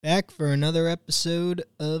Back for another episode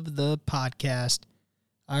of the podcast.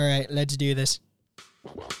 All right, let's do this.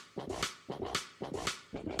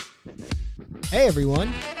 Hey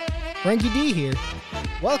everyone, Frankie D here.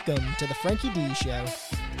 Welcome to the Frankie D Show.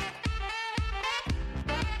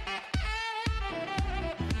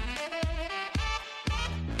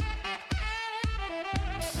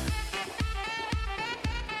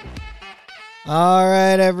 All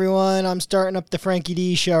right, everyone, I'm starting up the Frankie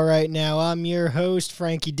D Show right now. I'm your host,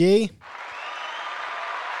 Frankie D.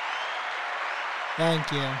 Thank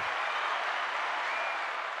you.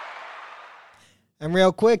 And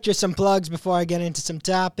real quick, just some plugs before I get into some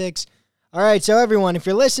topics. All right, so everyone, if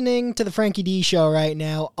you're listening to the Frankie D Show right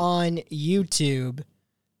now on YouTube,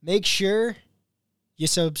 make sure you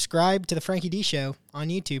subscribe to the Frankie D Show on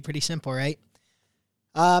YouTube. Pretty simple, right?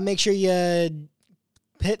 Make sure you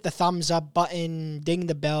hit the thumbs up button, ding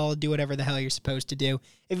the bell, do whatever the hell you're supposed to do.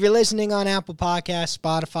 If you're listening on Apple Podcasts,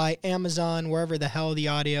 Spotify, Amazon, wherever the hell the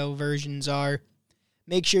audio versions are,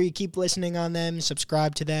 make sure you keep listening on them,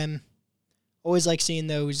 subscribe to them. Always like seeing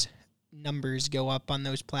those numbers go up on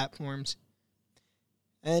those platforms.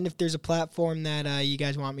 And if there's a platform that you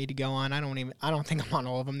guys want me to go on, I don't think I'm on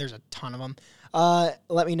all of them. There's a ton of them.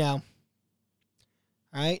 Let me know.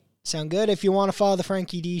 All right. Sound good? If you want to follow the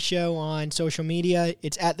Frankie D Show on social media,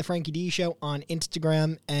 it's at the Frankie D Show on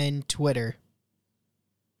Instagram and Twitter.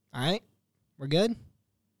 All right? We're good?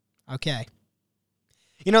 Okay.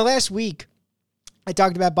 You know, last week, I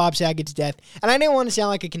talked about Bob Saget's death, and I didn't want to sound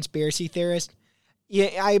like a conspiracy theorist.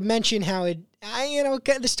 Yeah, I mentioned how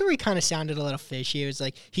the story kind of sounded a little fishy. It was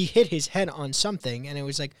like he hit his head on something, and it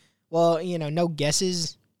was like, well, no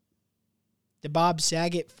guesses. Did Bob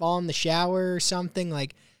Saget fall in the shower or something?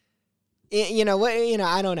 Like, I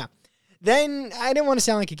don't know. Then I didn't want to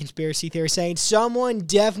sound like a conspiracy theorist saying someone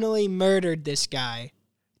definitely murdered this guy.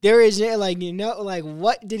 There is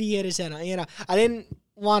what did he hit his head on? I didn't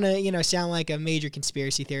want to, sound like a major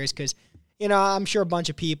conspiracy theorist because, I'm sure a bunch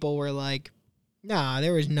of people were like, nah,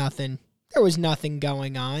 there was nothing. There was nothing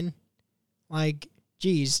going on. Like,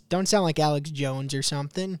 geez, don't sound like Alex Jones or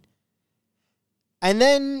something. And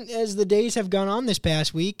then as the days have gone on this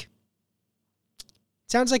past week,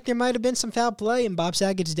 sounds like there might have been some foul play in Bob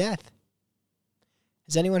Saget's death.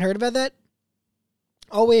 Has anyone heard about that?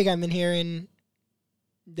 All week I've been hearing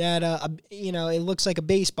that, it looks like a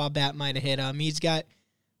baseball bat might have hit him. He's got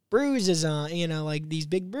bruises on, these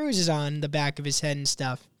big bruises on the back of his head and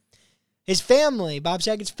stuff. His family, Bob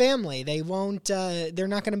Saget's family, they're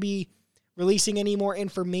not going to be releasing any more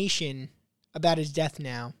information about his death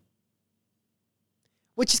now.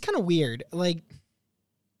 Which is kind of weird. Like,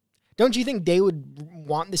 don't you think they would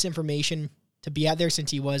want this information to be out there since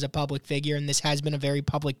he was a public figure and this has been a very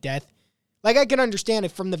public death? Like, I can understand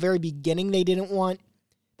if from the very beginning they didn't want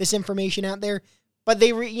this information out there, but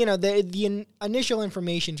the initial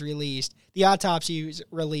information's released, the autopsy's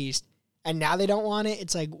released, and now they don't want it.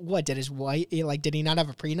 It's like, what, did his wife, did he not have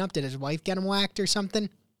a prenup? Did his wife get him whacked or something?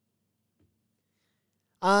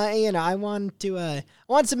 I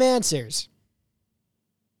want some answers.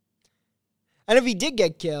 And if he did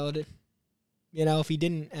get killed, if he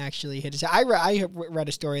didn't actually hit his head, I read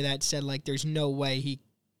a story that said, like, there's no way he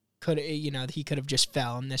could have just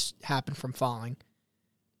fell and this happened from falling.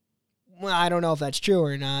 Well, I don't know if that's true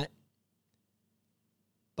or not,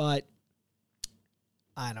 but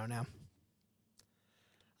I don't know.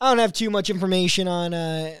 I don't have too much information on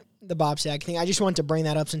the Bob Saget thing. I just wanted to bring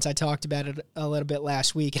that up since I talked about it a little bit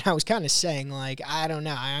last week, and I was kind of saying, like, I don't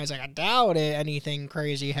know. I was like, I doubt anything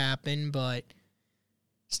crazy happened, but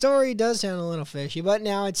story does sound a little fishy. But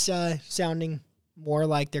now it's sounding more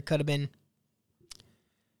like there could have been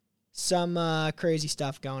some crazy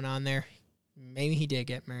stuff going on there. Maybe he did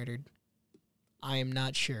get murdered. I am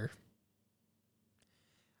not sure.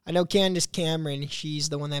 I know Candace Cameron, she's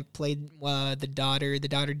the one that played the daughter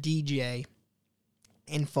DJ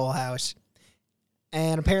in Full House.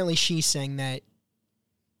 And apparently she's saying that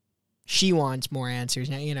she wants more answers.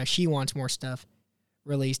 Now, she wants more stuff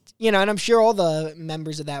released. And I'm sure all the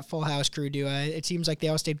members of that Full House crew do. It seems like they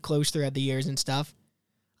all stayed close throughout the years and stuff.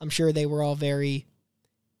 I'm sure they were all very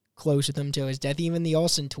close with him till his death. Even the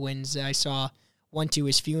Olsen twins I saw went to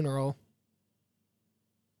his funeral.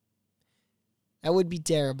 That would be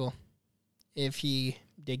terrible if he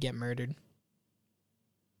did get murdered.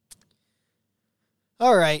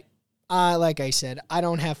 All right. Like I said, I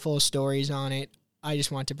don't have full stories on it. I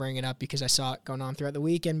just want to bring it up because I saw it going on throughout the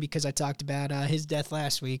weekend because I talked about his death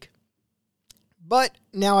last week. But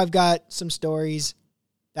now I've got some stories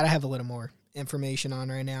that I have a little more information on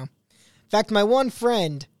right now. In fact, my one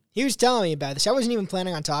friend, he was telling me about this. I wasn't even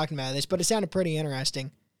planning on talking about this, but it sounded pretty interesting.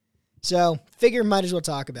 So, figure might as well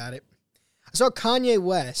talk about it. I saw Kanye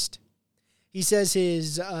West. He says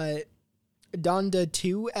his Donda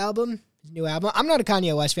 2 album, his new album. I'm not a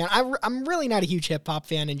Kanye West fan. I'm really not a huge hip-hop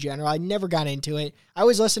fan in general. I never got into it. I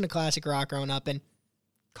always listened to classic rock growing up and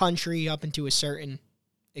country up into a certain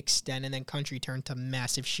extent, and then country turned to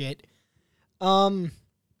massive shit. I've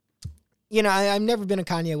never been a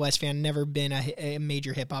Kanye West fan, never been a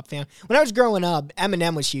major hip-hop fan. When I was growing up,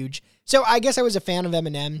 Eminem was huge. So I guess I was a fan of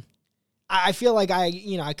Eminem. I feel like I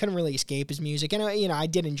couldn't really escape his music, and I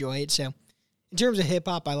did enjoy it. So in terms of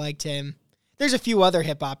hip-hop, I liked him. There's a few other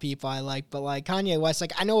hip-hop people I like, but like Kanye West,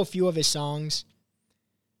 like I know a few of his songs,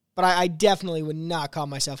 but I definitely would not call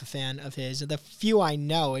myself a fan of his. The few I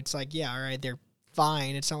know, it's like, yeah, all right, they're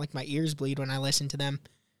fine. It's not like my ears bleed when I listen to them,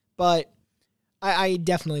 but I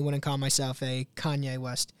definitely wouldn't call myself a Kanye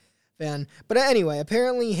West fan. But anyway,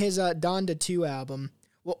 apparently his Donda 2 album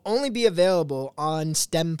will only be available on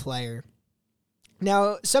Stem Player.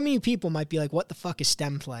 Now, some of you people might be like, what the fuck is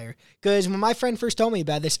Stem Player? Because when my friend first told me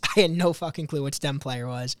about this, I had no fucking clue what Stem Player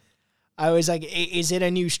was. I was like, is it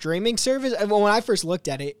a new streaming service? Well, when I first looked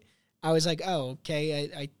at it, I was like, oh,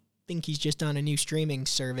 okay, I think he's just on a new streaming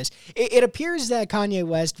service. It appears that Kanye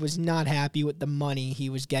West was not happy with the money he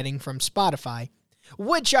was getting from Spotify,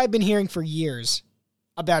 which I've been hearing for years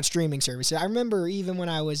about streaming services. I remember even when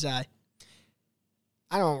I was, I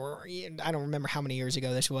don't remember how many years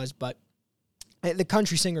ago this was, but the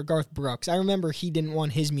country singer Garth Brooks, I remember he didn't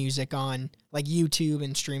want his music on like YouTube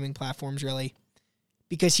and streaming platforms really,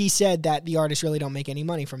 because he said that the artists really don't make any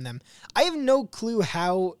money from them. I have no clue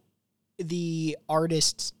how the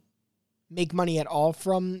artists make money at all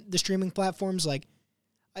from the streaming platforms. Like,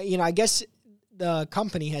 I guess the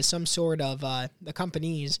company has some sort of, the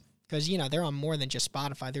companies, because, they're on more than just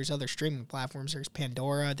Spotify. There's other streaming platforms. There's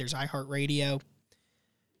Pandora. There's iHeartRadio.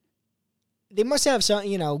 They must have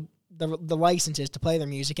some, the licenses to play their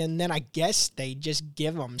music, and then I guess they just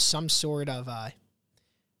give them some sort of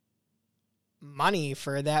money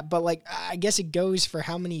for that. But like, I guess it goes for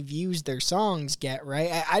how many views their songs get,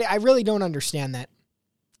 right? I really don't understand that,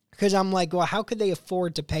 because I'm like, well, how could they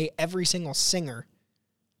afford to pay every single singer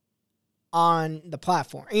on the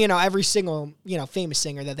platform? Every single famous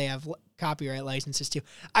singer that they have copyright licenses to.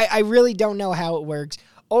 I really don't know how it works.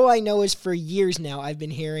 All I know is for years now I've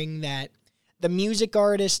been hearing that the music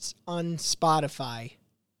artists on Spotify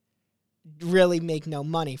really make no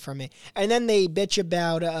money from it. And then they bitch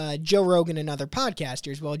about Joe Rogan and other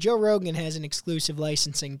podcasters. Well, Joe Rogan has an exclusive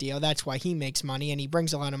licensing deal. That's why he makes money, and he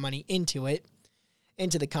brings a lot of money into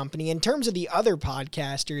the company. In terms of the other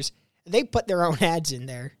podcasters, they put their own ads in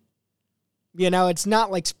there. It's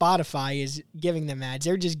not like Spotify is giving them ads.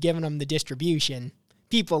 They're just giving them the distribution.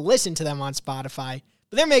 People listen to them on Spotify,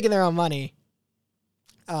 but they're making their own money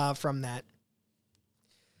from that.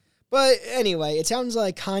 But anyway, it sounds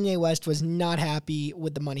like Kanye West was not happy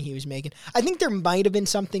with the money he was making. I think there might have been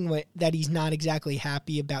something that he's not exactly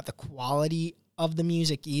happy about the quality of the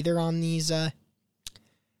music either on these, on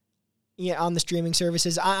the streaming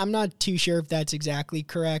services. I'm not too sure if that's exactly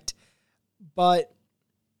correct, but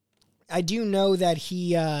I do know that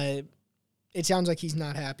it sounds like he's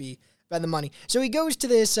not happy about the money. So he goes to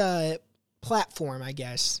this platform, I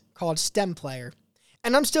guess, called Stem Player.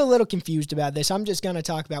 And I'm still a little confused about this. I'm just going to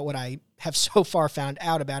talk about what I have so far found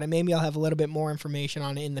out about it. Maybe I'll have a little bit more information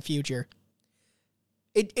on it in the future.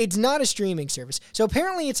 It's not a streaming service. So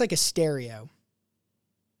apparently it's like a stereo.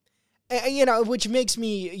 Which makes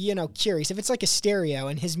me, curious. If it's like a stereo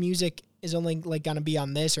and his music is only like going to be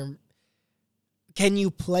on this, or can you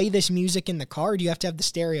play this music in the car? Or do you have to have the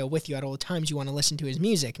stereo with you at all times you want to listen to his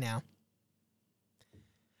music now?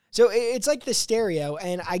 So it's like the stereo,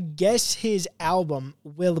 and I guess his album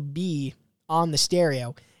will be on the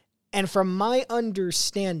stereo. And from my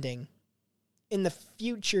understanding, in the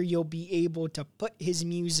future, you'll be able to put his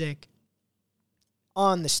music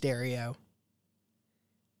on the stereo,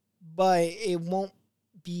 but it won't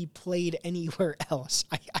be played anywhere else.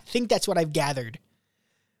 I think that's what I've gathered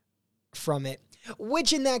from it,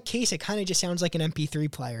 which in that case, it kind of just sounds like an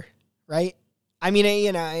MP3 player, right? I mean,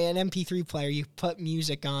 an MP3 player, you put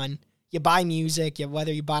music on, you buy music,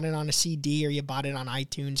 whether you bought it on a CD or you bought it on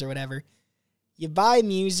iTunes or whatever. You buy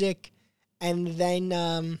music, and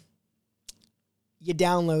then you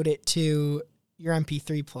download it to your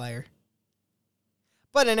MP3 player.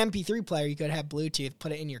 But an MP3 player, you could have Bluetooth,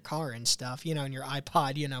 put it in your car and stuff, in your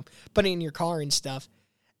iPod, put it in your car and stuff,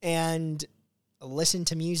 and listen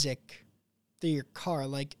to music through your car.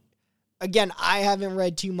 Like, again, I haven't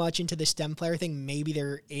read too much into the Stem Player thing. Maybe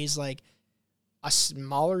there is like a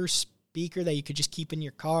smaller speaker that you could just keep in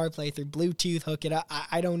your car, play through Bluetooth, hook it up.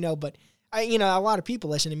 I don't know, but a lot of people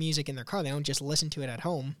listen to music in their car. They don't just listen to it at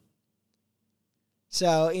home.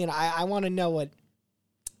 So, I want to know what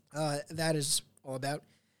that is all about.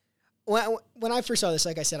 When I first saw this,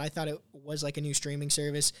 like I said, I thought it was like a new streaming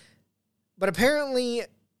service. But apparently,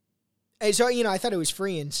 so, I thought it was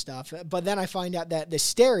free and stuff. But then I find out that the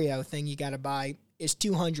stereo thing you got to buy is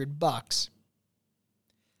 $200.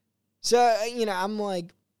 So, I'm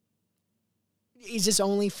like, is this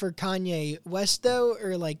only for Kanye West, though?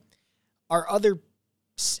 Or, like, are other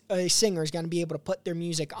singers going to be able to put their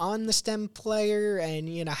music on the Stem Player?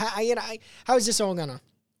 And, how is this all going to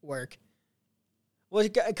work? Well,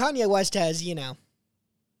 Kanye West has,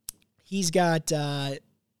 he's got a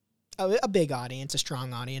big audience, a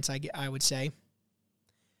strong audience, I would say.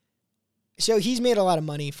 So he's made a lot of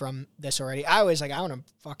money from this already. I was like, I want to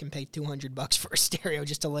fucking pay $200 for a stereo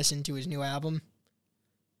just to listen to his new album.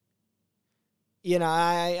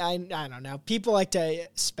 I don't know. People like to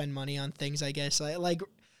spend money on things, I guess. Like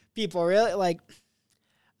people really, like,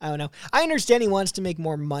 I don't know. I understand he wants to make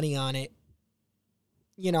more money on it,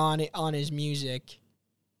 on his music.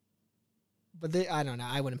 But I don't know.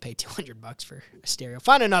 I wouldn't pay $200 for a stereo.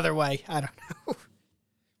 Find another way. I don't know.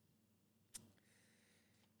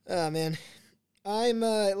 Oh, man. I'm,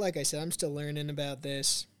 like I said, I'm still learning about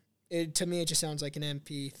this. To me, it just sounds like an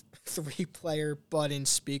MP3 player, but in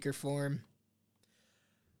speaker form.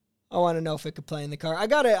 I want to know if it could play in the car. I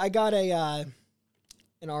got an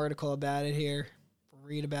article about it here.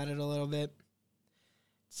 Read about it a little bit.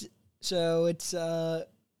 So it's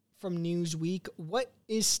from Newsweek. What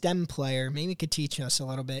is Stem Player? Maybe it could teach us a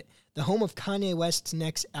little bit. The home of Kanye West's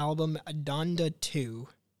next album, Donda 2.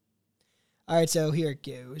 All right, so here it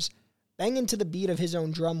goes. Banging to the beat of his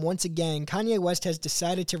own drum once again, Kanye West has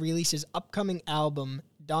decided to release his upcoming album,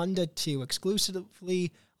 Donda 2,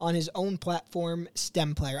 exclusively on his own platform,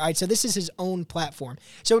 Stem Player. All right, so this is his own platform.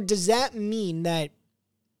 So does that mean that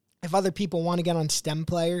if other people want to get on Stem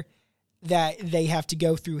Player, that they have to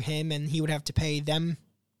go through him and he would have to pay them,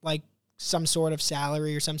 like, some sort of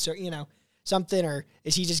salary or some sort, something? Or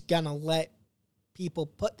is he just going to let people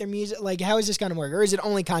put their music? Like, how is this going to work? Or is it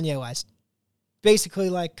only Kanye West? Basically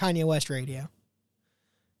like Kanye West Radio.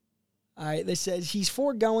 All right, this says he's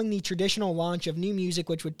foregoing the traditional launch of new music,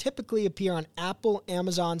 which would typically appear on Apple,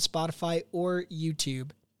 Amazon, Spotify, or YouTube.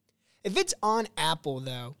 If it's on Apple,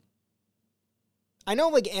 though, I know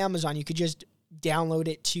like Amazon, you could just download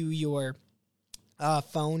it to your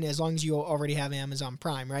phone as long as you already have Amazon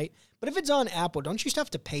Prime, right? But if it's on Apple, don't you still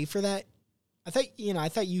have to pay for that? I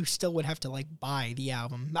thought you still would have to like buy the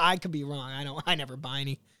album. I could be wrong. I never buy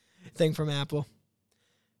anything from Apple.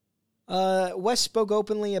 West spoke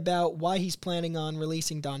openly about why he's planning on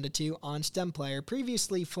releasing Donda 2 on Stem Player.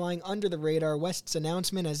 Previously flying under the radar, West's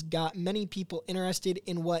announcement has got many people interested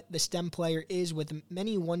in what the Stem Player is, with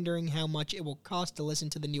many wondering how much it will cost to listen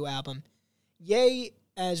to the new album. Ye,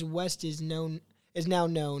 as West is now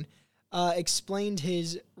known, explained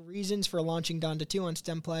his reasons for launching Donda 2 on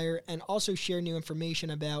Stem Player and also shared new information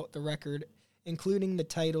about the record, including the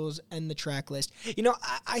titles and the track list.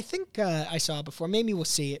 I think I saw it before. Maybe we'll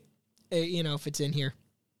see it. If it's in here,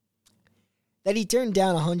 that he turned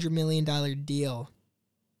down $100 million deal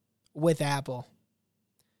with Apple.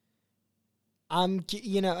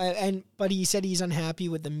 But he said he's unhappy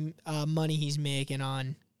with the money he's making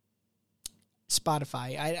on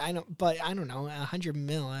Spotify. I don't know, $100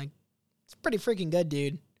 million. It's pretty freaking good,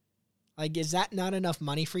 dude. Like, is that not enough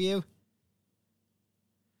money for you?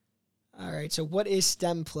 All right, so what is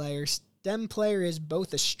Stem Player? Stem Player is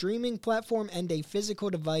both a streaming platform and a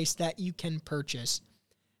physical device that you can purchase.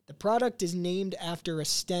 The product is named after a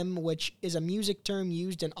stem, which is a music term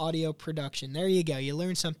used in audio production. There you go. You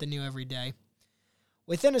learn something new every day.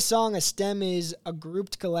 Within a song, a stem is a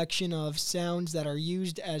grouped collection of sounds that are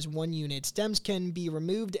used as one unit. Stems can be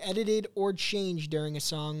removed, edited, or changed during a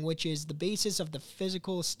song, which is the basis of the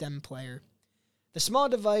physical Stem Player. The small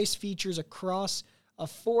device features a cross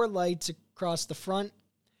of 4 lights across the front,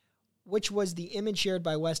 which was the image shared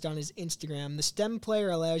by West on his Instagram. The Stem Player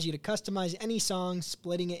allows you to customize any song,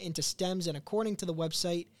 splitting it into stems, and according to the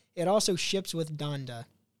website, it also ships with Donda. All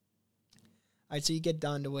right, so you get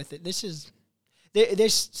Donda with it.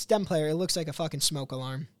 This Stem Player, it looks like a fucking smoke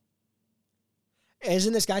alarm.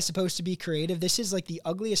 Isn't this guy supposed to be creative? This is like the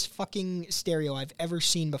ugliest fucking stereo I've ever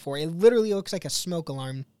seen before. It literally looks like a smoke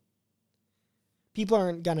alarm. People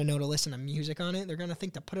aren't going to know to listen to music on it. They're going to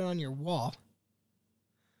think to put it on your wall.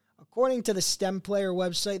 According to the Stem Player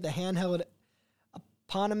website, the handheld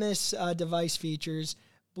eponymous device features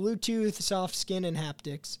Bluetooth, soft skin, and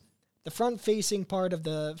haptics. The front-facing part of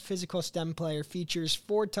the physical Stem Player features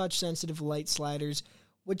 4 touch-sensitive light sliders,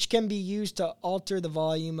 which can be used to alter the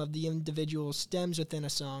volume of the individual stems within a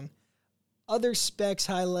song. Other specs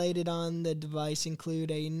highlighted on the device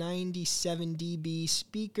include a 97 dB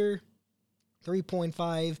speaker,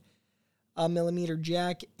 3.5 millimeter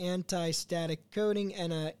jack, anti-static coating,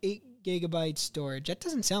 and a 8 gigabyte storage. That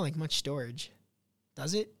doesn't sound like much storage,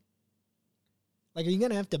 does it? Like, are you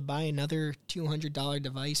going to have to buy another $200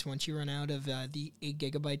 device once you run out of the 8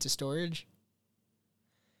 gigabytes of storage?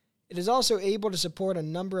 It is also able to support a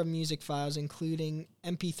number of music files, including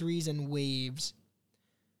MP3s and waves.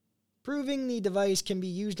 Proving the device can be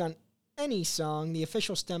used on any song, the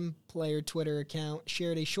official Stem Player Twitter account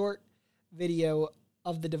shared a short video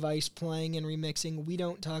of the device playing and remixing We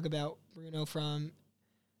Don't Talk About Bruno from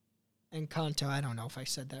Encanto. I don't know if I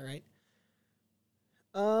said that right.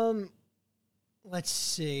 Let's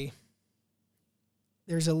see.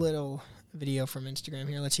 There's a little video from Instagram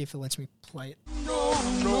here. Let's see if it lets me play it. No.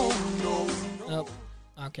 Oh,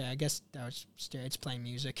 okay. I guess that was it's playing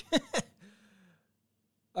music.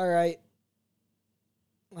 All right.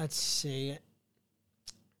 Let's see.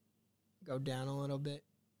 Go down a little bit.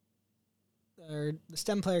 The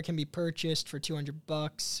Stem Player can be purchased for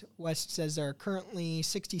 $200. West says there are currently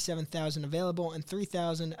 67,000 available and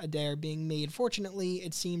 3,000 a day are being made. Fortunately,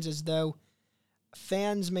 it seems as though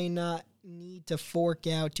fans may not need to fork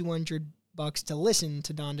out $200 to listen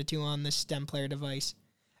to Donda 2 on the Stem Player device,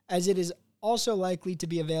 as it is also likely to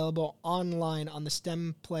be available online on the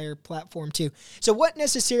Stem Player platform too. So what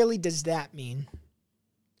necessarily does that mean?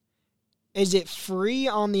 Is it free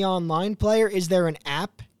on the online player? Is there an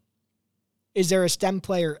app? Is there a Stem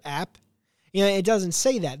Player app? You know, it doesn't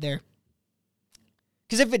say that there.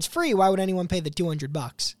 Because if it's free, why would anyone pay the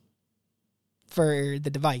 $200 for the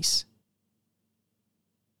device?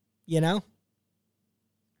 You know?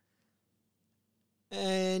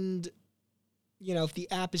 And, you know, if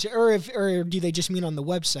the app is, or do they just mean on the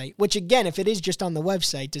website? Which, again, if it is just on the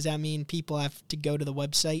website, does that mean people have to go to the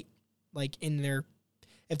website, like in their,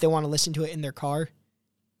 if they want to listen to it in their car,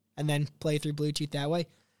 and then play through Bluetooth that way?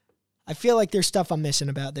 I feel like there's stuff I'm missing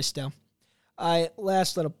about this, though.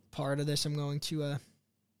 Last little part of this, I'm going to,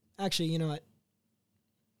 actually, you know what?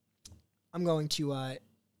 I'm going to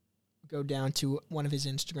go down to one of his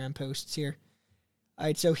Instagram posts here. All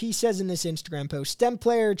right, so he says in this Instagram post, Stem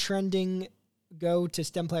Player trending, go to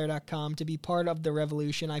stemplayer.com to be part of the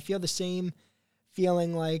revolution. I feel the same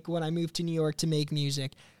feeling like when I moved to New York to make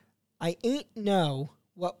music. I ain't know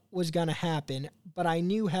what was going to happen, but I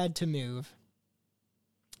knew had to move.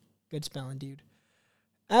 Good spelling, dude.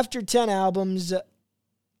 After 10 albums,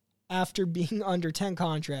 after being under 10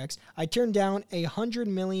 contracts, I turned down a $100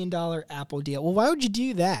 million Apple deal. Well, why would you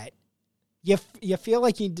do that? You feel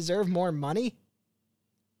like you deserve more money?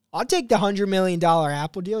 I'll take the $100 million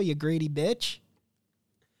Apple deal, you greedy bitch.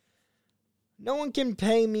 No one can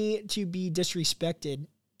pay me to be disrespected.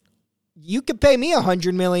 You could pay me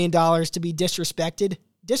 $100 million to be disrespected.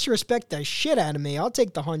 Disrespect the shit out of me. I'll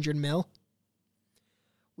take the $100 mil.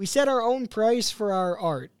 We set our own price for our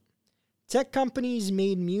art. Tech companies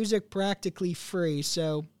made music practically free,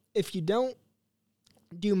 so if you don't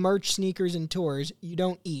do merch, sneakers, and tours, you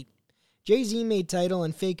don't eat. Jay-Z made Tidal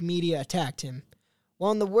and fake media attacked him.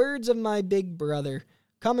 Well, in the words of my big brother,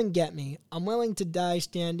 come and get me. I'm willing to die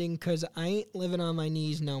standing because I ain't living on my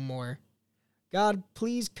knees no more. God,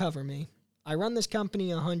 please cover me. I run this company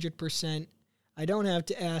 100%. I don't have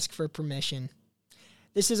to ask for permission.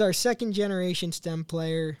 This is our second generation Stem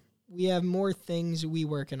Player. We have more things we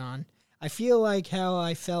working on. I feel like how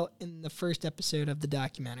I felt in the first episode of the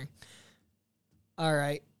documentary. All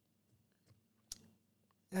right.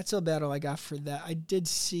 That's about all I got for that. I did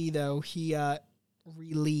see, though, he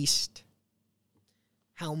released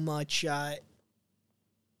how much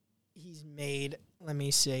he's made. Let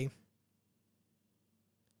me see.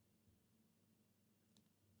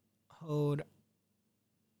 Hold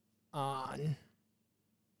on.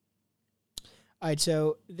 All right,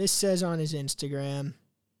 so this says on his Instagram.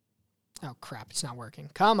 Oh, crap, it's not working.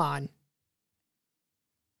 Come on.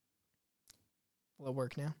 Will it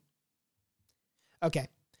work now? Okay.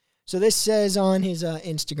 So this says on his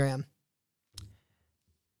Instagram.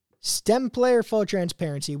 Stem Player full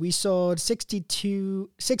transparency. We sold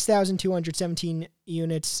 6,217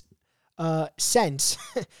 units since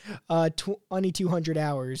 2,200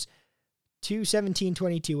 hours to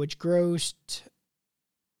 1722, which grossed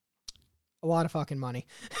a lot of fucking money.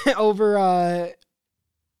 Over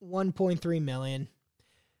 1.3 million.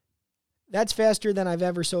 That's faster than I've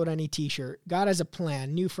ever sold any t-shirt. God has a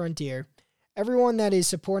plan. New frontier. Everyone that is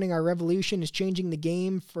supporting our revolution is changing the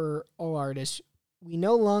game for all artists. We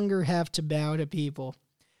no longer have to bow to people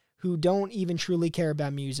who don't even truly care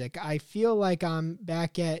about music. I feel like I'm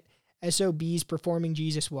back at SOB's performing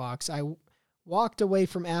Jesus Walks. I walked away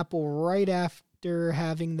from Apple right after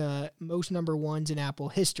having the most number ones in Apple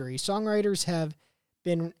history. Songwriters have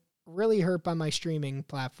been really hurt by my streaming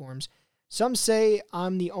platforms. Some say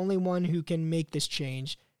I'm the only one who can make this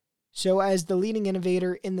change. So as the leading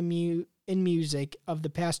innovator in music of the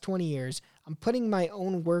past 20 years, I'm putting my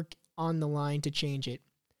own work on the line to change it.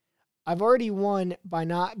 I've already won by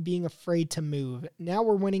not being afraid to move. Now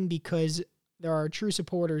we're winning because there are true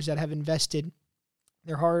supporters that have invested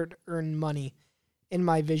their hard-earned money in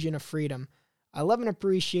my vision of freedom. I love and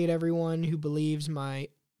appreciate everyone who believes my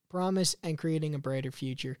promise and creating a brighter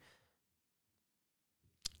future.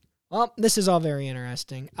 Well, this is all very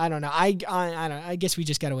interesting. I don't know. I don't. I guess we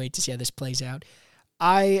just gotta wait to see how this plays out.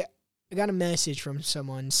 I got a message from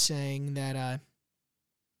someone saying that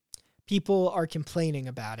people are complaining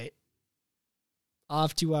about it. I'll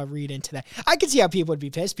have to read into that. I can see how people would be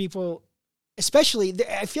pissed. People, especially,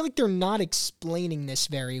 I feel like they're not explaining this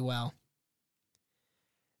very well.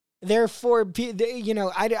 Therefore, you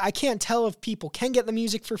know, I can't tell if people can get the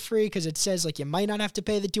music for free because it says like you might not have to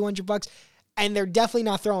pay the $200. And they're definitely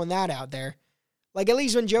not throwing that out there. Like, at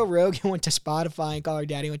least when Joe Rogan went to Spotify and Call Her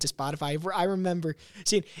Daddy went to Spotify, I remember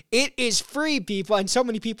seeing, it is free, people, and so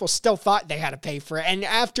many people still thought they had to pay for it. And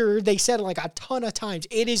after they said like a ton of times,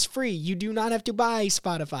 it is free. You do not have to buy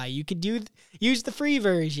Spotify. You can use the free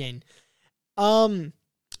version. They're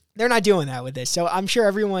not doing that with this. So I'm sure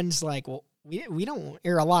everyone's like, well, we don't,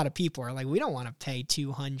 or a lot of people are like, we don't want to pay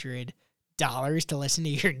 $200 to listen to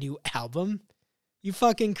your new album. You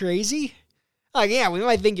fucking crazy? Like, yeah, we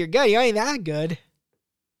might think you're good. You ain't that good.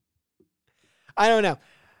 I don't know.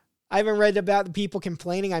 I haven't read about the people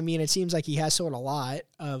complaining. I mean, it seems like he has sold a lot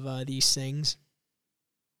of these things.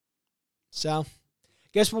 So,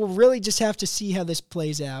 guess we'll really just have to see how this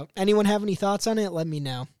plays out. Anyone have any thoughts on it? Let me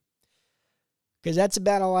know. Because that's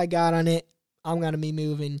about all I got on it. I'm going to be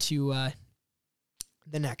moving to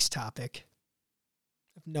the next topic.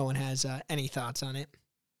 If no one has any thoughts on it.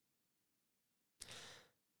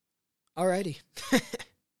 Alrighty.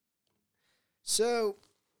 So,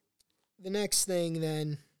 the next thing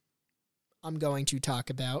then I'm going to talk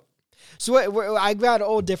about. So, I got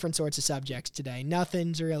all different sorts of subjects today.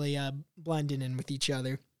 Nothing's really blending in with each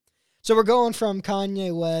other. So, we're going from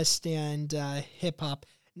Kanye West and hip-hop.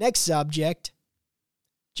 Next subject,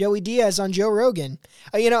 Joey Diaz on Joe Rogan.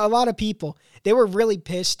 A lot of people, they were really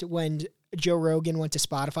pissed when Joe Rogan went to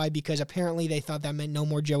Spotify because apparently they thought that meant no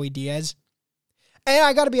more Joey Diaz. And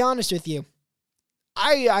I got to be honest with you,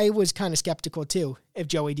 I was kind of skeptical too if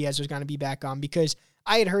Joey Diaz was going to be back on because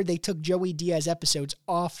I had heard they took Joey Diaz episodes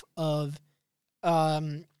off of,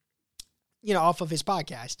 off of his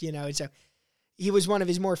podcast. So he was one of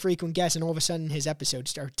his more frequent guests, and all of a sudden his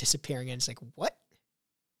episodes start disappearing, and it's like, what?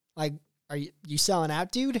 Like, are you selling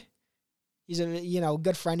out, dude? He's a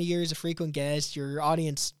good friend of yours, a frequent guest. Your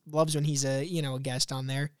audience loves when he's a guest on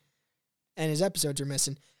there, and his episodes are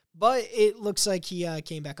missing. But it looks like he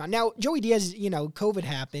came back on. Now, Joey Diaz, COVID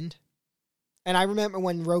happened. And I remember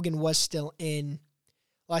when Rogan was still in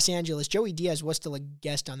Los Angeles, Joey Diaz was still a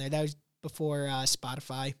guest on there. That was before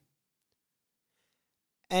Spotify.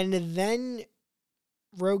 And then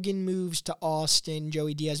Rogan moves to Austin.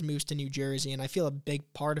 Joey Diaz moves to New Jersey. And I feel a big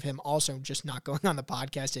part of him also just not going on the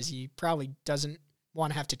podcast is he probably doesn't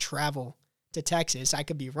want to have to travel to Texas. I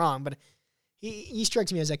could be wrong, but He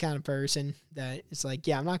strikes me as that kind of person that it's like,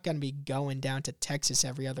 yeah, I'm not going to be going down to Texas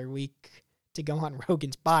every other week to go on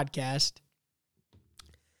Rogan's podcast.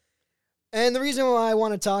 And the reason why I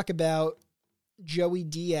want to talk about Joey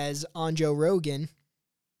Diaz on Joe Rogan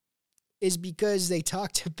is because they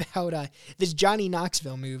talked about this Johnny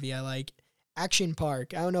Knoxville movie I like, Action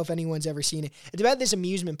Park. I don't know if anyone's ever seen it. It's about this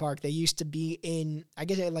amusement park that used to be in, I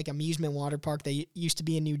guess like amusement water park that used to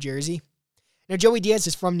be in New Jersey. Now, Joey Diaz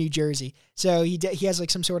is from New Jersey, so he has like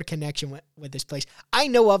some sort of connection with this place. I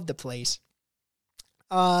know of the place.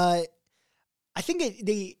 I think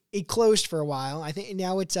it closed for a while. I think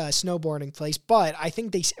now it's a snowboarding place, but I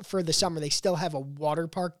think for the summer they still have a water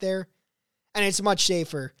park there, and it's much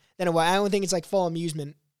safer than a. I don't think it's like full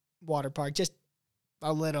amusement water park, just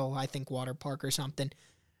a little, I think, water park or something.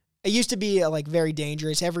 It used to be like very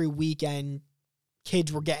dangerous. Every weekend,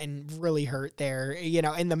 kids were getting really hurt there.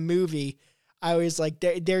 In the movie, I was like,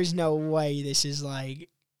 there's no way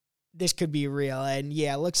this could be real. And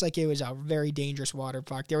yeah, it looks like it was a very dangerous water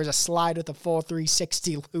park. There was a slide with a full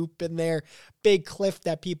 360 loop in there, big cliff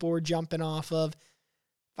that people were jumping off of.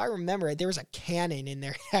 If I remember it, there was a cannon in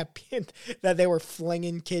there that they were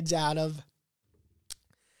flinging kids out of.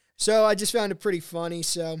 So I just found it pretty funny.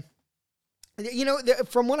 So You know,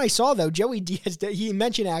 from what I saw, though, Joey Diaz, he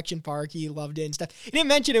mentioned Action Park. He loved it and stuff. He didn't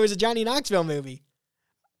mention it was a Johnny Knoxville movie.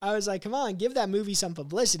 I was like, come on, give that movie some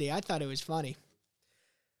publicity. I thought it was funny.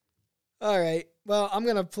 All right. Well, I'm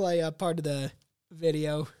going to play a part of the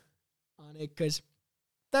video on it because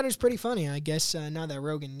that was pretty funny. I guess not that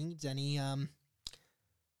Rogan needs any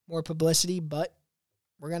more publicity, but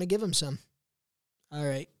we're going to give him some. All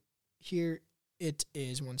right. Here it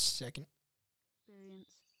is. 1 second.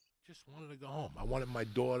 Just wanted to go home. I wanted my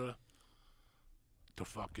daughter to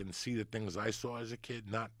fucking see the things I saw as a kid,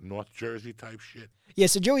 not North Jersey type shit. Yeah,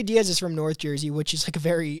 so Joey Diaz is from North Jersey, which is like a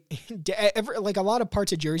very, like a lot of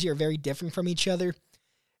parts of Jersey are very different from each other.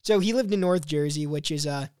 So he lived in North Jersey, which is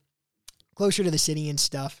closer to the city and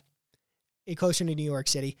stuff, closer to New York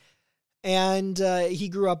City. And he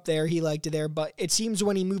grew up there. He liked it there. But it seems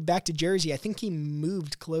when he moved back to Jersey, I think he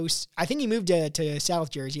moved close. I think he moved to South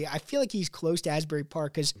Jersey. I feel like he's close to Asbury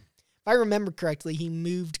Park because if I remember correctly, he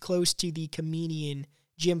moved close to the comedian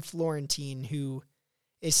Jim Florentine, who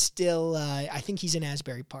is still, I think he's in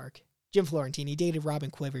Asbury Park. Jim Florentine. He dated Robin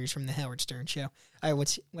Quivers from the Howard Stern Show. All right,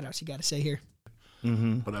 what else you got to say here?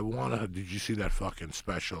 Mm-hmm. But I want to, did you see that fucking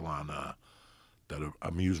special on that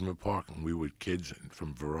amusement park when we were kids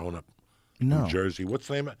from Verona, New Jersey? What's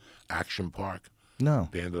the name of it? Action Park? No.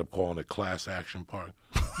 They ended up calling it Class Action Park.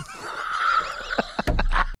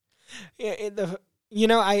 Yeah, you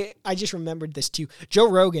know, I just remembered this too. Joe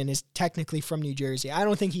Rogan is technically from New Jersey. I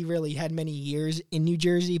don't think he really had many years in New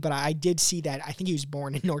Jersey, but I did see that. I think he was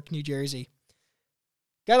born in Newark, New Jersey.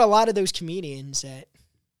 Got a lot of those comedians that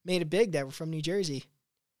made it big that were from New Jersey.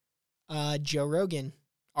 Joe Rogan,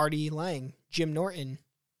 Artie Lang, Jim Norton,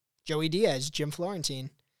 Joey Diaz, Jim Florentine.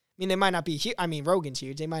 I mean, they might not be huge. I mean, Rogan's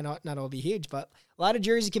huge. They might not all be huge, but a lot of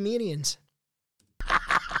Jersey comedians.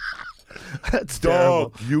 That's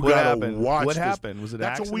terrible. You gotta watch. What this. happened? Was it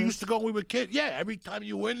That's accidents? what we used to go when we were kids. Yeah, every time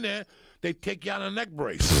you were in there, they'd take you on a neck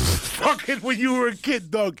brace. Fucking when you were a kid,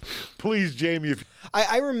 Doug. Please, Jamie.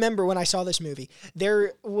 I remember when I saw this movie,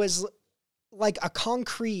 there was like a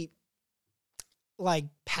concrete like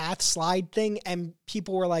path slide thing, and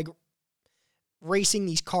people were like racing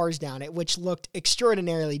these cars down it, which looked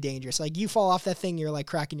extraordinarily dangerous. Like you fall off that thing, you're like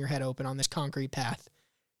cracking your head open on this concrete path.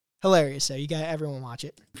 Hilarious. So you got everyone watch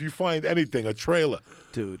it. If you find anything, a trailer.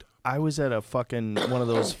 Dude, I was at a fucking one of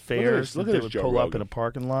those fairs Look that at they this, would Joe pull up Rogan. in a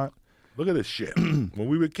parking lot. Look at this shit. When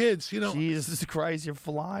we were kids, you know. Jesus Christ, you're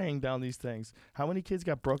flying down these things. How many kids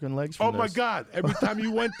got broken legs from Oh this? my God! Every time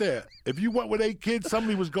you went there, if you went with 8 kids,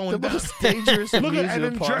 somebody was going The down. most dangerous Look at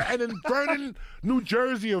amusement park. and in Vernon, New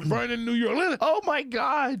Jersey, or Vernon, New York. Look at Oh my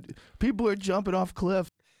God. People are jumping off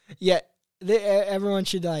cliff. Yeah, everyone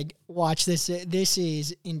should like watch this. This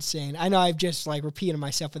is insane. I know I've just like repeated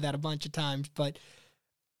myself with that a bunch of times, but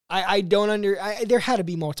I don't there had to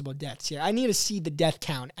be multiple deaths here. I need to see the death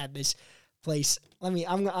count at this place. I'm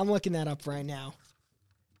looking that up right now.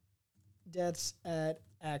 Deaths at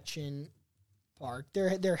Action Park.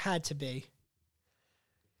 There had to be.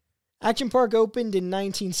 Action Park opened in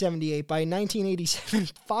 1978. By 1987,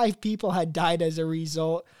 5 people had died as a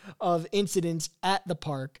result of incidents at the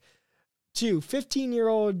park. 2,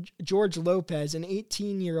 15-year-old George Lopez and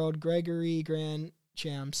 18-year-old Gregory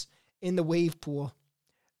Grandchamps in the wave pool.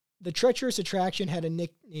 The treacherous attraction had a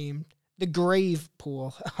nickname, the Grave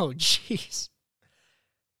Pool. Oh, jeez.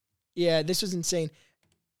 Yeah, this was insane.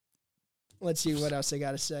 Let's see what else I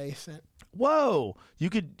got to say. Whoa.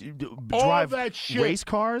 You could all drive that shit. race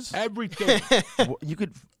cars? everything. You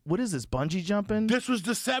could, what is this, bungee jumping? This was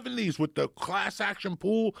the 70s with the Class Action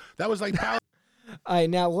Pool. That was like All right,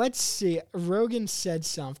 now let's see. Rogan said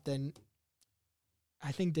something.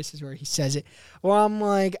 I think this is where he says it. Well, I'm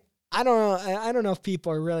like, I don't know if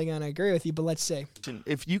people are really going to agree with you, but let's see.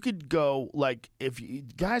 If you could go, like, if you,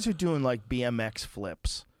 guys are doing, like, BMX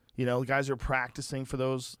flips, you know, guys are practicing for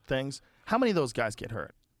those things, how many of those guys get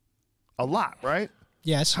hurt? A lot, right?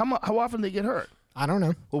 Yes. How often they get hurt? I don't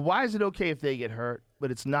know. Well, why is it okay if they get hurt, but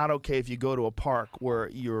it's not okay if you go to a park where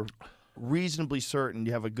you're reasonably certain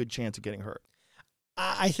you have a good chance of getting hurt?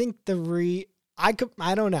 I think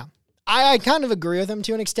I don't know. I kind of agree with him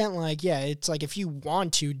to an extent. Like, yeah, it's like if you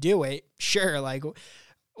want to do it, sure. Like,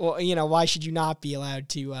 well, you know, why should you not be allowed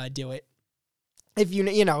to do it? If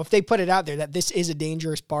if they put it out there that this is a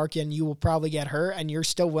dangerous park and you will probably get hurt and you're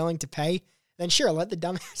still willing to pay, then sure, let the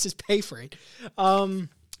dumbasses pay for it. I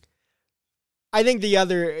think the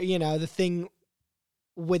other, the thing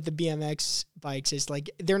with the BMX bikes is like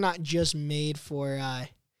they're not just made for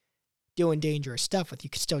doing dangerous stuff with. You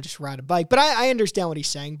could still just ride a bike. But I understand what he's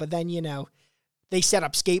saying. But then, they set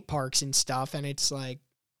up skate parks and stuff, and it's like,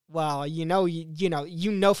 well, you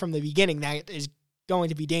know from the beginning that is going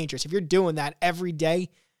to be dangerous. If you're doing that every day,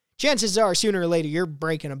 chances are sooner or later you're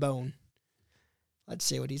breaking a bone. Let's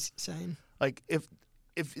see what he's saying. Like if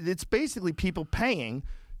it's basically people paying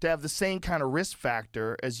to have the same kind of risk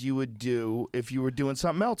factor as you would do if you were doing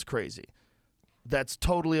something else crazy. That's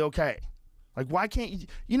totally okay. Like, why can't you?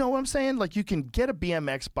 You know what I'm saying? Like, you can get a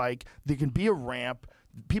BMX bike. There can be a ramp.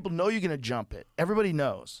 People know you're going to jump it. Everybody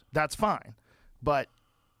knows. That's fine. But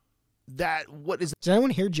what is... Does anyone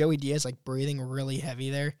hear Joey Diaz, like, breathing really heavy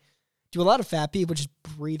there? Do a lot of fat people just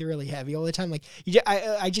breathe really heavy all the time? Like,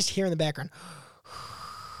 I just hear in the background...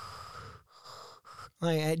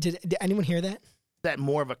 Did anyone hear that? That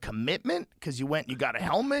more of a commitment? Because you got a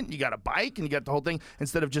helmet, you got a bike, and you got the whole thing,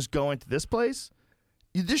 instead of just going to this place?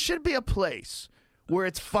 There should be a place where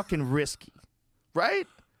it's fucking risky, right?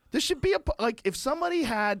 There should be if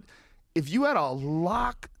you had a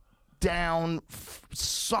lockdown,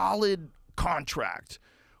 solid contract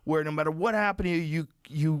where no matter what happened to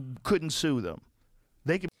you couldn't sue them.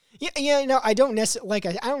 They could. Yeah, no, I don't necessarily,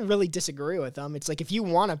 I don't really disagree with them. It's like, if you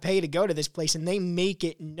want to pay to go to this place and they make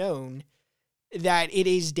it known that it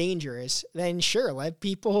is dangerous, then sure, let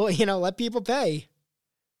people pay.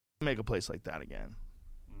 Make a place like that again.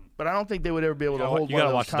 But I don't think they would ever be able to hold you one gotta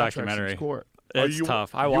of watch those the contracts documentary. in court. It's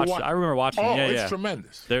tough. I remember watching. Oh, yeah, it's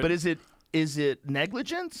tremendous. But is it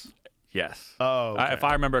negligence? Yes. Oh, okay. If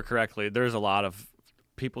I remember correctly, there's a lot of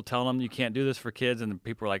people telling them you can't do this for kids, and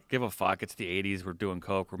people are like, give a fuck. It's the 80s. We're doing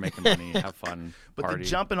coke. We're making money. Have fun. But party. the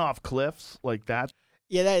jumping off cliffs like that.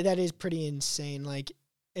 Yeah, that is pretty insane. Like,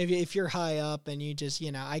 if you're high up and you just,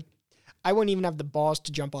 I wouldn't even have the balls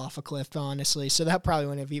to jump off a cliff, honestly. So that probably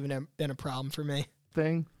wouldn't have even been a problem for me.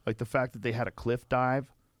 Thing, like the fact that they had a cliff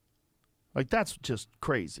dive, like that's just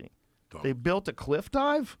crazy. They built a cliff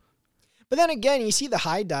dive. But then again, you see the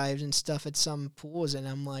high dives and stuff at some pools, and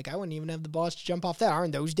I'm like, I wouldn't even have the balls to jump off that.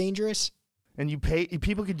 Aren't those dangerous? And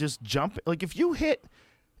people could just jump. Like if you're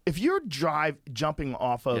jumping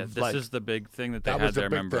off of, this is the big thing that they had there.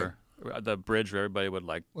 Remember the bridge where everybody would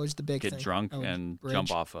what was the big get thing? drunk and jump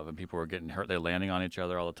off of, and people were getting hurt. They're landing on each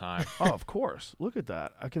other all the time. Oh, of course. Look at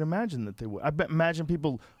that. I can imagine that they would. Imagine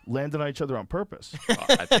people landing on each other on purpose.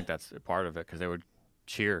 I think that's part of it, because they would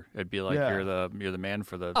cheer. It'd be like, you're the man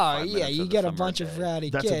for the. Oh 5 yeah, minutes you of the get a summer bunch day. of rowdy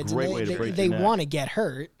That's kids. a great way to break They your neck. want to get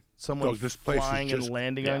hurt. Someone Look, this place is flying and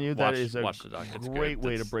landing on you. That is a great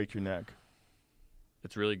way to break your neck.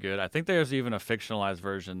 It's really good. I think there's even a fictionalized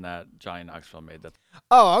version that Johnny Knoxville made. That.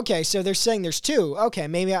 Oh, okay. So they're saying there's two. Okay,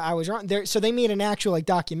 maybe I was wrong. So they made an actual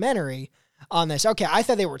documentary on this. Okay, I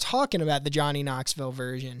thought they were talking about the Johnny Knoxville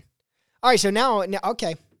version. All right, so now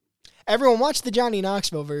okay. Everyone watch the Johnny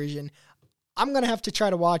Knoxville version. I'm gonna have to try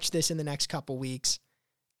to watch this in the next couple weeks,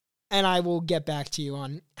 and I will get back to you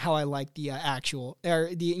on how I like the actual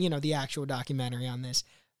documentary on this.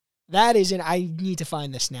 That isn't. I need to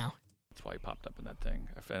find this now. That's why he popped up in that thing,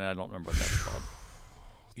 and I don't remember what that's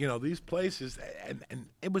called. These places, and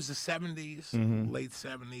it was the 70s, late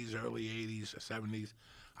 70s, early 80s, 70s.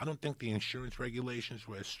 I don't think the insurance regulations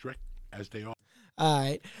were as strict as they are. All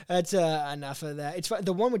right, that's enough of that. It's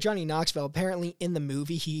the one with Johnny Knoxville. Apparently, in the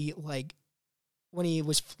movie, he when he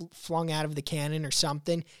was flung out of the cannon or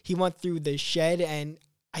something, he went through the shed, and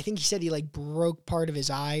I think he said he broke part of his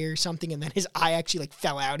eye or something, and then his eye actually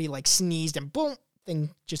fell out. He sneezed, and boom, thing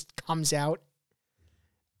just comes out.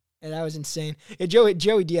 And that was insane. Yeah,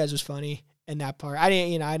 Joey Diaz was funny in that part. I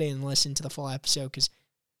didn't listen to the full episode because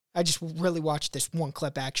I just really watched this one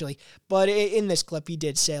clip actually. But in this clip, he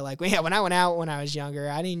did say when I went out when I was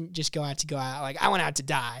younger, I didn't just go out to go out. I went out to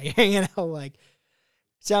die.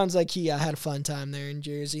 Sounds like he had a fun time there in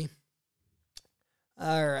Jersey.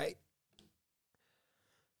 All right.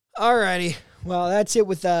 Alrighty. Well, that's it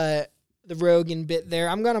with the Rogan bit there.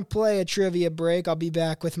 I'm going to play a trivia break. I'll be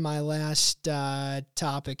back with my last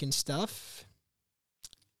topic and stuff.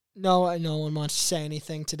 No one wants to say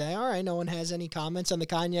anything today. All right, no one has any comments on the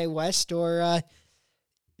Kanye West or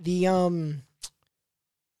the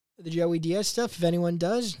Joey Diaz stuff. If anyone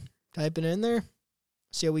does, type it in there.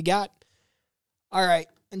 See what we got. All right,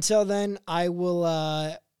 until then, I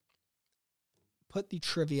will put the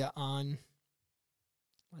trivia on.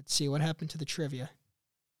 Let's see what happened to the trivia.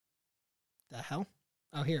 The hell?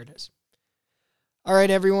 Oh, here it is. All right,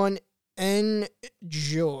 everyone,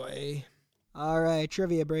 enjoy. All right,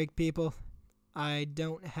 trivia break, people. I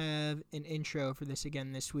don't have an intro for this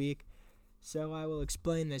again this week, so I will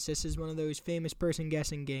explain this. This is one of those famous person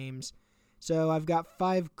guessing games. So I've got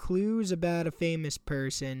 5 clues about a famous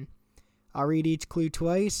person. I'll read each clue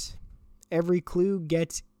twice. Every clue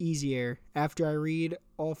gets easier. After I read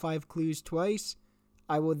all 5 clues twice,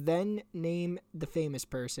 I will then name the famous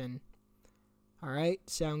person. All right,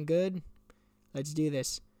 sound good? Let's do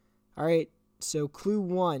this. All right, so clue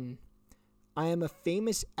 1. I am a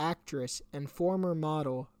famous actress and former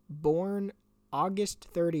model born August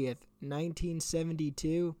 30th,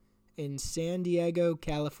 1972 in San Diego,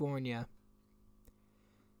 California.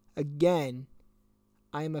 Again,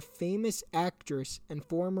 I am a famous actress and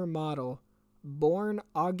former model born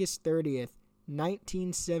August 30th,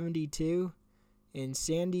 1972 in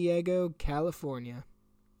San Diego, California.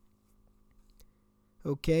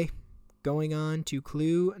 Okay, going on to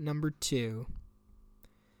clue number 2.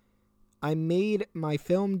 I made my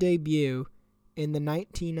film debut in the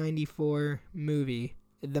 1994 movie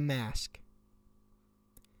The Mask.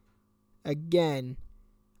 Again,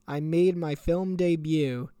 I made my film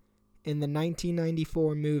debut in the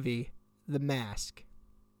 1994 movie The Mask.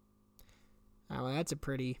 Oh, well, that's a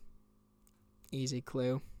pretty easy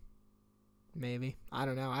clue. Maybe. I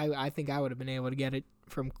don't know. I think I would have been able to get it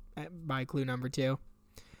by clue number 2.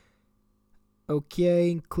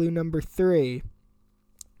 Okay, clue number 3.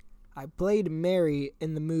 I played Mary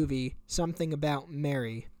in the movie Something About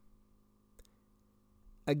Mary.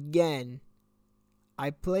 Again,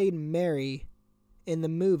 I played Mary in the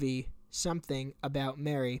movie Something About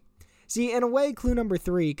Mary. See, in a way, clue number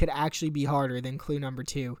 3 could actually be harder than clue number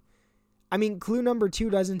 2. I mean, clue number 2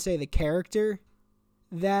 doesn't say the character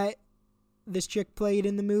that this chick played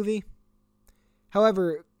in the movie.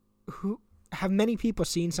 However, have many people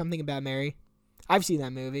seen Something About Mary? I've seen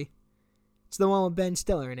that movie. It's the one with Ben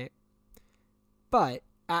Stiller in it. But,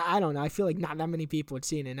 I don't know. I feel like not that many people had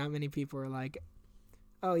seen it. Not many people were like,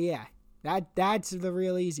 oh yeah, that's the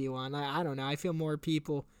real easy one. I don't know. I feel more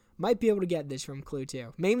people might be able to get this from clue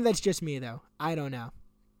 2. Maybe that's just me, though. I don't know.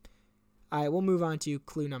 All right, we'll move on to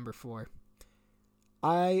clue number 4.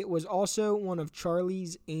 I was also one of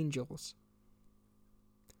Charlie's Angels.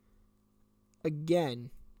 Again,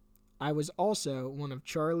 I was also one of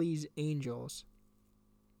Charlie's Angels.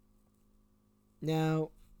 Now,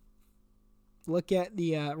 look at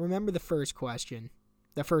remember the first question,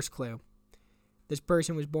 the first clue. This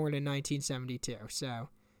person was born in 1972, so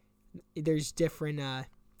there's different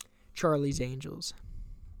Charlie's Angels.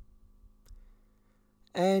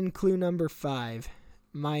 And clue number 5,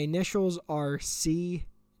 my initials are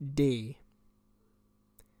CD.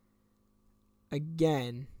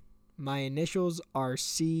 Again, my initials are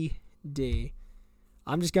CD.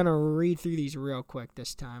 I'm just going to read through these real quick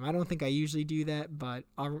this time. I don't think I usually do that, but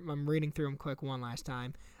I'm reading through them quick one last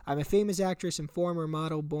time. I'm a famous actress and former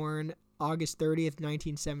model born August 30th,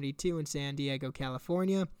 1972 in San Diego,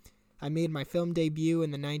 California. I made my film debut in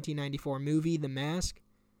the 1994 movie The Mask.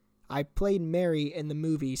 I played Mary in the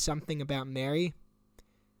movie Something About Mary.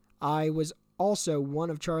 I was also one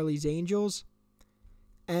of Charlie's Angels.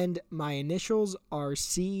 And my initials are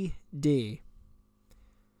CD.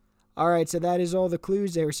 Alright, so that is all the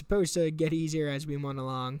clues. They were supposed to get easier as we went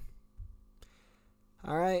along.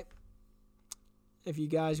 Alright. If you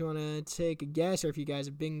guys want to take a guess, or if you guys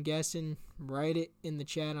have been guessing, write it in the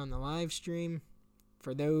chat on the live stream.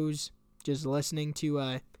 For those just listening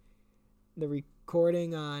to the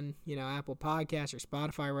recording on, Apple Podcasts or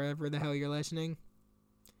Spotify, wherever the hell you're listening,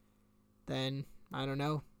 then, I don't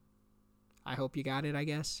know. I hope you got it, I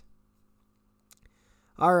guess.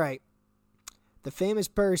 Alright. The famous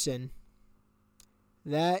person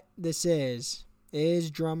that this is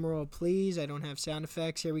drumroll please. I don't have sound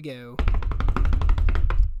effects. Here we go.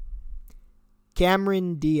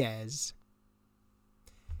 Cameron Diaz.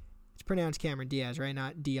 It's pronounced Cameron Diaz, right?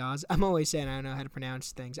 Not Diaz. I'm always saying I don't know how to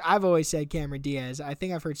pronounce things. I've always said Cameron Diaz. I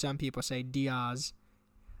think I've heard some people say Diaz.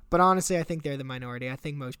 But honestly, I think they're the minority. I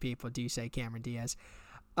think most people do say Cameron Diaz.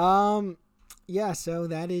 Yeah, so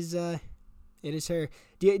that is it is her.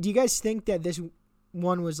 Do you guys think that this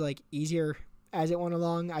one was easier as it went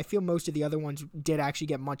along? I feel most of the other ones did actually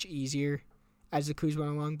get much easier as the clues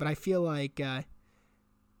went along, but I feel like I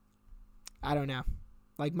don't know.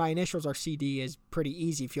 My initials are CD is pretty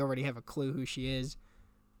easy if you already have a clue who she is.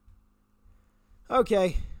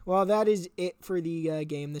 Okay, well that is it for the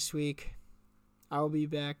game this week. I'll be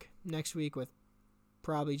back next week with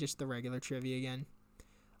probably just the regular trivia again.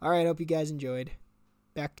 Alright, hope you guys enjoyed.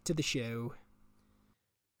 Back to the show.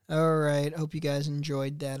 Alright, hope you guys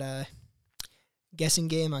enjoyed that guessing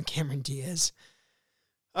game on Cameron Diaz.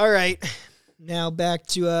 Alright, now back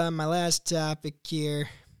to my last topic here.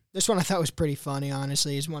 This one I thought was pretty funny,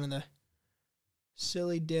 honestly. It's one of the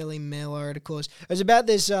silly Daily Mail articles. It was about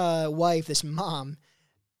this wife, this mom,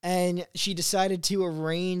 and she decided to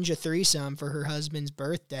arrange a threesome for her husband's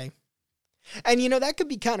birthday. And, that could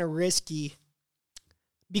be kind of risky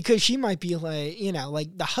because she might be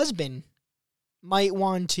the husband might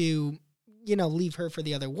want to, leave her for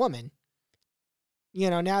the other woman.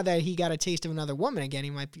 now that he got a taste of another woman again, he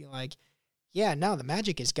might be like, yeah, no, the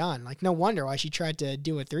magic is gone. Like, no wonder why she tried to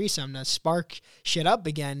do a threesome to spark shit up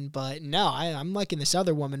again. But no, I'm liking this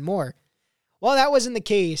other woman more. Well, that wasn't the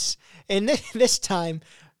case. And this time,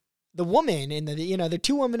 the woman in the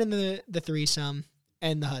two women in the threesome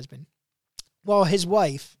and the husband. Well, his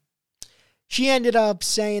wife, she ended up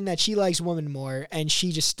saying that she likes women more, and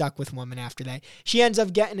she just stuck with women after that. She ends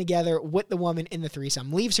up getting together with the woman in the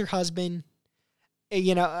threesome, leaves her husband,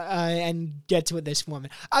 and gets with this woman.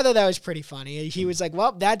 I thought that was pretty funny. He was like,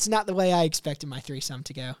 well, that's not the way I expected my threesome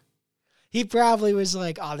to go. He probably was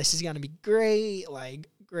like, oh, this is going to be great, like,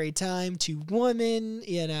 great time, two women,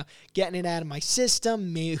 getting it out of my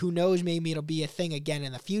system. Maybe, who knows, maybe it'll be a thing again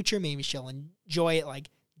in the future. Maybe she'll enjoy it like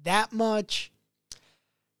that much.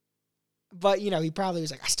 But, he probably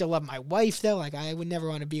was like, I still love my wife, though. Like, I would never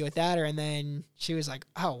want to be without her. And then she was like,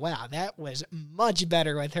 oh, wow, that was much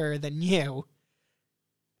better with her than you.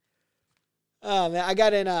 Man, I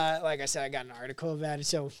got like I said, I got an article about it,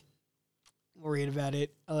 so we'll read about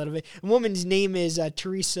it a little bit. The woman's name is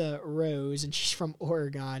Teresa Rose, and she's from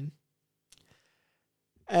Oregon.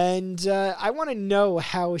 And I want to know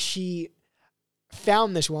how she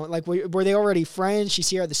found this woman. Like, were they already friends? She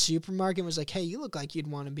see her at the supermarket and was like, hey, you look like you'd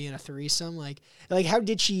want to be in a threesome. Like how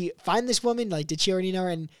did she find this woman? Like, did she already know her?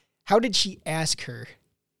 And how did she ask her?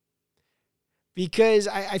 Because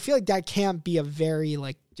I feel like that can't be a very,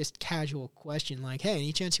 like, just casual question. Like, hey,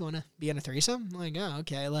 any chance you want to be in a threesome? Like, oh,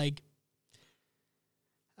 okay. Like,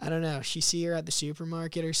 I don't know. She see her at the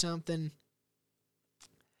supermarket or something.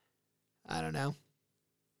 I don't know.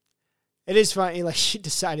 It is funny. Like, she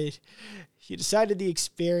decided the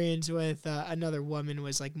experience with another woman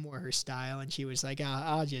was, like, more her style. And she was like,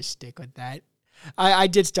 I'll just stick with that. I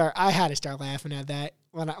had to start laughing at that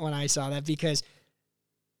when I saw that, because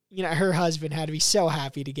her husband had to be so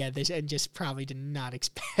happy to get this and just probably did not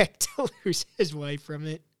expect to lose his wife from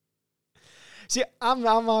it. See, I'm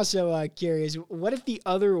also curious. What if the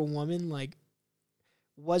other woman, like,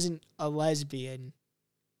 wasn't a lesbian,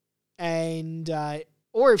 and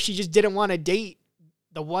or if she just didn't want to date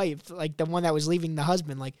the wife, like the one that was leaving the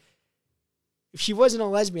husband? Like, if she wasn't a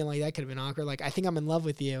lesbian, like, that could have been awkward. Like, I think I'm in love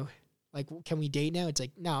with you. Like, can we date now? It's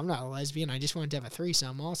like, no, I'm not a lesbian. I just wanted to have a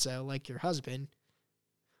threesome also, like your husband.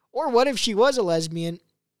 Or what if she was a lesbian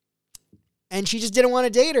and she just didn't want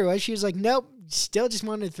to date her? She was like, nope, still just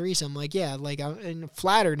wanted a threesome. Like, yeah, like, I'm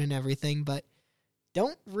flattered and everything, but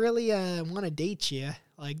don't really want to date you.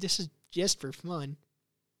 Like, this is just for fun.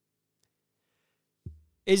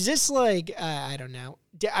 Is this like, I don't know.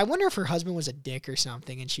 I wonder if her husband was a dick or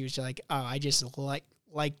something, and she was like, oh, I just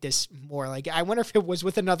like this more. Like, I wonder if it was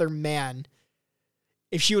with another man,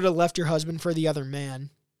 if she would have left her husband for the other man.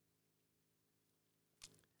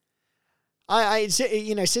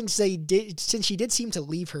 Since she did seem to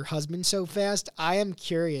leave her husband so fast, I am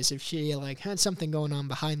curious if she, like, had something going on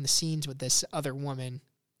behind the scenes with this other woman,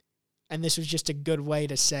 and this was just a good way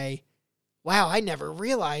to say, wow, I never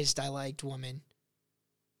realized I liked women.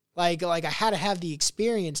 Like I had to have the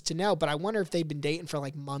experience to know, but I wonder if they've been dating for,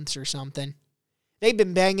 like, months or something. They've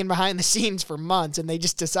been banging behind the scenes for months, and they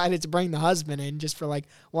just decided to bring the husband in just for, like,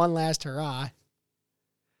 one last hurrah. I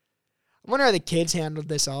wonder how the kids handled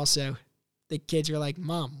this also. The kids are like,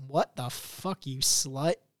 Mom, what the fuck, you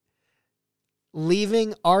slut?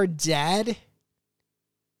 Leaving our dad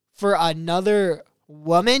for another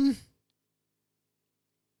woman?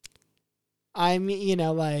 I mean,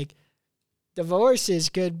 like, divorces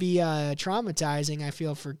could be traumatizing, I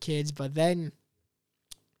feel, for kids, but then,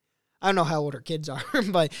 I don't know how old her kids are,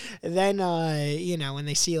 but then, when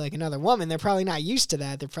they see, like, another woman, they're probably not used to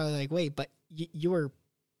that. They're probably like, wait, but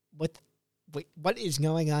what is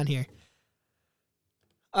going on here?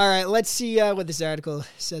 All right, let's see what this article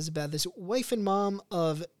says about this. Wife and mom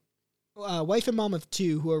of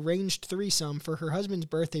two who arranged threesome for her husband's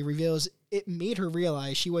birthday reveals it made her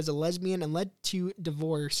realize she was a lesbian and led to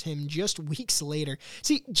divorce him just weeks later.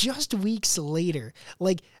 See, just weeks later.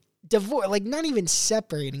 Like, divorce, like, not even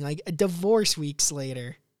separating, like, a divorce weeks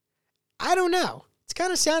later. I don't know. It's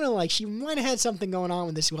kind of sounding like she might have had something going on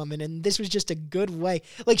with this woman, and this was just a good way.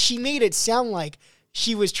 Like, she made it sound like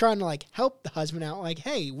she was trying to, like, help the husband out. Like,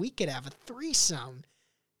 hey, we could have a threesome.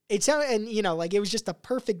 It sounded, and, like, it was just the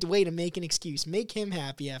perfect way to make an excuse. Make him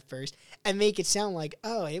happy at first, and make it sound like,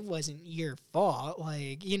 oh, it wasn't your fault.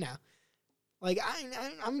 Like, like,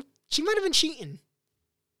 she might have been cheating.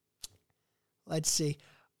 Let's see.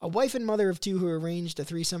 A wife and mother of two who arranged a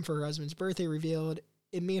threesome for her husband's birthday revealed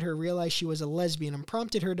it made her realize she was a lesbian and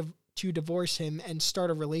prompted her to divorce him and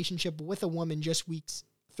start a relationship with a woman just weeks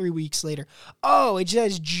 3 weeks later. Oh, it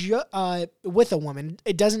says with a woman.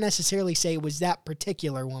 It doesn't necessarily say it was that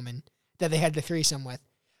particular woman that they had the threesome with.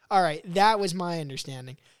 All right, that was my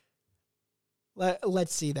understanding.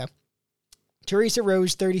 Let's see, though. Teresa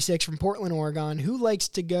Rose, 36, from Portland, Oregon, who likes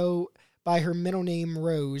to go by her middle name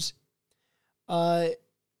Rose,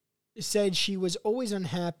 said she was always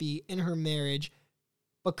unhappy in her marriage,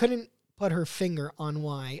 but couldn't put her finger on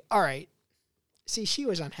why. All right. See, she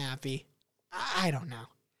was unhappy. I don't know.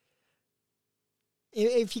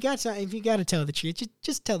 If you got to tell the truth,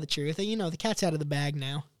 just tell the truth. You know, the cat's out of the bag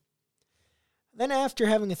now. Then after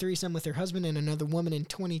having a threesome with her husband and another woman in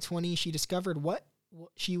 2020, she discovered what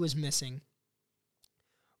she was missing.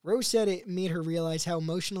 Rose said it made her realize how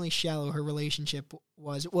emotionally shallow her relationship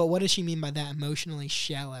was. Well, what does she mean by that, emotionally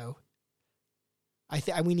shallow?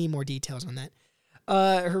 We need more details on that.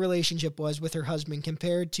 Her relationship was with her husband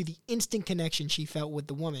compared to the instant connection she felt with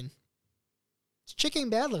the woman. This chick ain't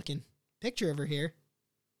bad looking. Picture of her here.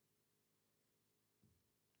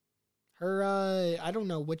 Her, I don't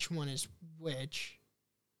know which one is which.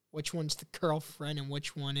 Which one's the girlfriend and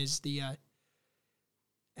which one is the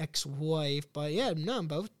ex-wife. But yeah, no,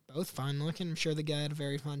 both fine looking. I'm sure the guy had a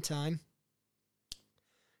very fun time.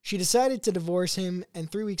 She decided to divorce him, and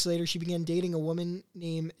 3 weeks later, she began dating a woman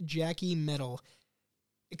named Jackie Metal.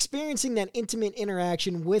 Experiencing that intimate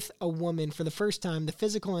interaction with a woman for the first time, the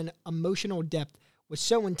physical and emotional depth was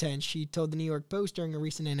so intense, she told the New York Post during a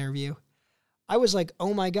recent interview. I was like,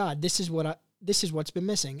 oh my God, this is what's been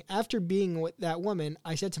missing. After being with that woman,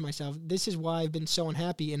 I said to myself, this is why I've been so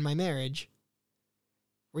unhappy in my marriage.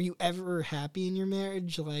 Were you ever happy in your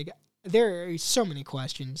marriage? Like, there are so many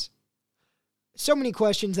questions. So many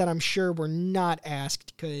questions that I'm sure were not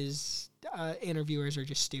asked because interviewers are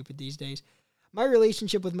just stupid these days. My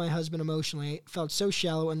relationship with my husband emotionally felt so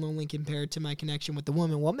shallow and lonely compared to my connection with the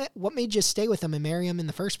woman. What made you stay with him and marry him in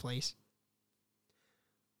the first place?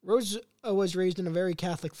 Rose was raised in a very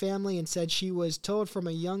Catholic family and said she was told from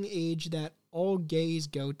a young age that all gays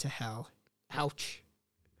go to hell. Ouch.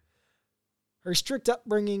 Her strict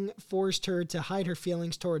upbringing forced her to hide her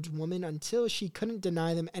feelings towards women until she couldn't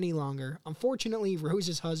deny them any longer. Unfortunately,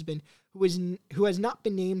 Rose's husband, who has not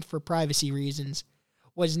been named for privacy reasons,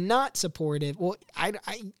 was not supportive. Well,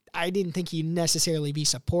 I didn't think he'd necessarily be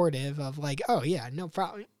supportive of like, oh yeah, no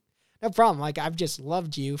problem. No problem. Like, I've just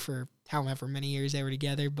loved you for however many years they were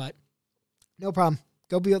together, but no problem.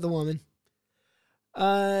 Go be with a woman.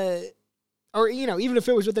 Or, you know, even if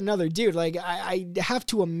it was with another dude, like, I have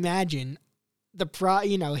to imagine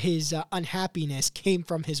his unhappiness came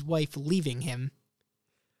from his wife leaving him.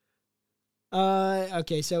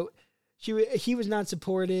 Okay, so he was not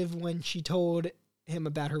supportive when she told him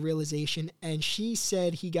about her realization, and she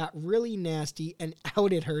said he got really nasty and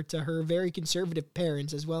outed her to her very conservative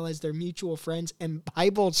parents as well as their mutual friends and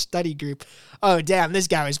Bible study group. Oh, damn, this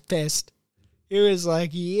guy was pissed. He was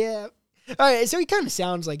like, yeah. All right, so he kind of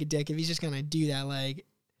sounds like a dick if he's just going to do that, like,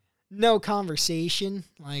 no conversation.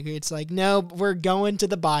 Like, it's like, no, we're going to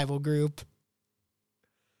the Bible group.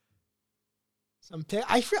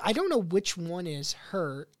 I don't know which one is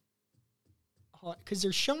her, because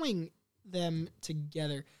they're showing them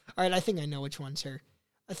together. All right, I think I know which one's her.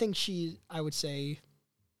 I would say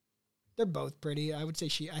they're both pretty. I would say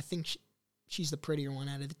she's the prettier one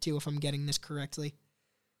out of the two, if I'm getting this correctly.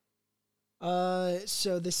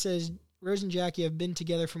 So this says, Rose and Jackie have been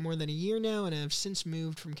together for more than a year now and have since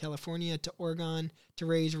moved from California to Oregon to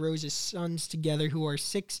raise Rose's sons together, who are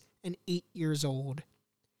 6 and 8 years old.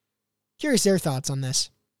 Curious their thoughts on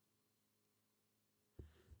this.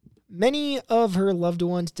 Many of her loved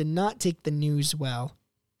ones did not take the news well.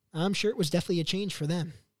 I'm sure it was definitely a change for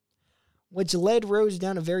them, which led Rose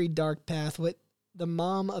down a very dark path, with the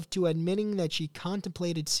mom of two admitting that she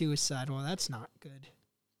contemplated suicide. Well, that's not good.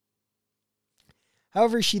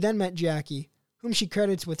 However, she then met Jackie, whom she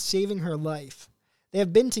credits with saving her life. They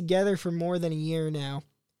have been together for more than a year now,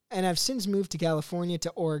 and have since moved to California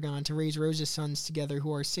to Oregon to raise Rose's sons together,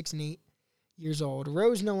 who are 6 and 8 years old.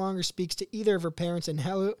 Rose no longer speaks to either of her parents and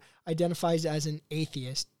now identifies as an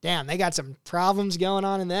atheist. Damn, they got some problems going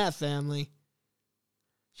on in that family.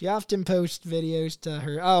 She often posts videos to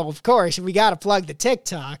her... Oh, of course, we got to plug the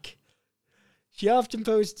TikTok. She often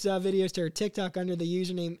posts videos to her TikTok under the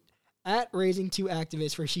username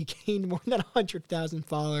 @Raising2Activists, where she gained more than 100,000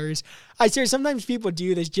 followers. I swear, sometimes people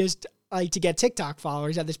do this just like to get TikTok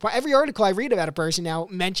followers at this point. Every article I read about a person now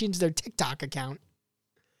mentions their TikTok account.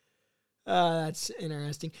 That's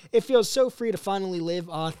interesting. It feels so free to finally live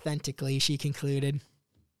authentically, she concluded.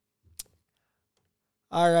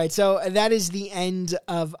 All right, so that is the end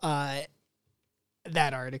of that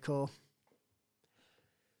article.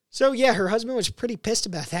 So, yeah, her husband was pretty pissed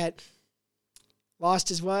about that. Lost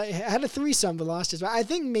his wife. Had a threesome, but lost his wife. I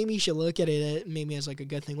think maybe you should look at it maybe as like a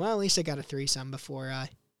good thing. Well, at least I got a threesome before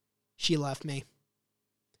she left me.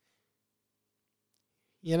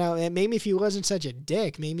 You know, and maybe if he wasn't such a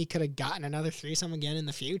dick, maybe he could have gotten another threesome again in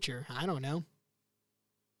the future. I don't know.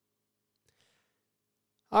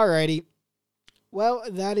 Alrighty. Well,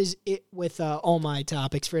 that is it with all my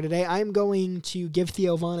topics for today. I'm going to give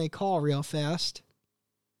Theo Von a call real fast.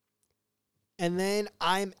 And then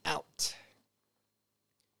I'm out.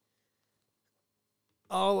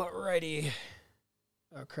 Alrighty.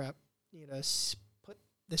 Oh, crap. Need to put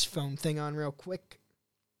this phone thing on real quick.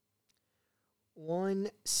 1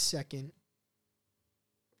 second.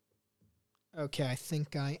 Okay, I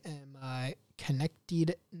think I am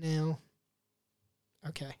connected now.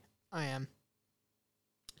 Okay, I am.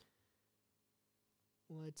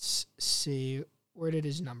 Let's see. Where did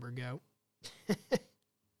his number go?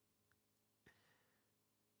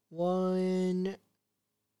 1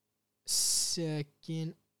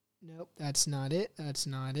 second. Nope, that's not it. That's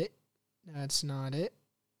not it. That's not it.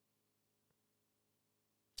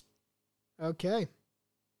 Okay.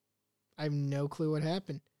 I have no clue what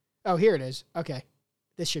happened. Oh, here it is. Okay.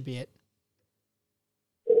 This should be it.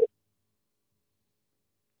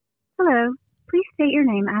 Hello. Please state your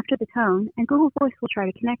name after the tone, and Google Voice will try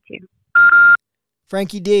to connect you.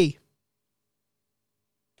 Frankie D.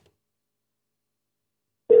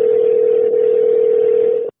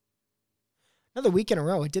 Another week in a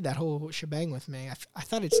row, it did that whole shebang with me. I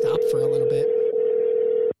thought it stopped for a little bit.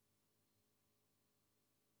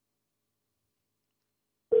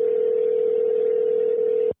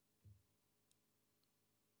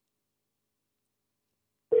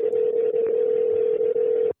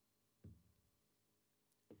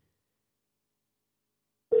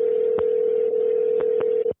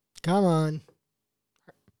 Come on.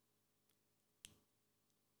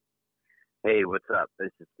 Hey, what's up?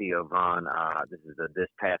 This is Theo Von. This is the This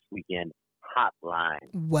Past Weekend hotline.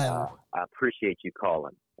 Well, I appreciate you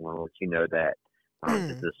calling. I want to let you know that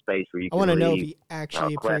this is a space where you I can want to know if leave he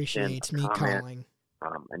actually a question, appreciates a me comment, calling.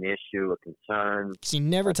 an issue, a concern. Because he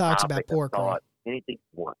never a talks topic, about pork a roll. thought, anything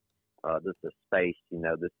you want. This is a space, this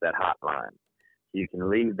is that hotline. So you can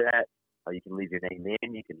leave that, or you can leave your name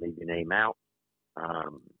in, you can leave your name out.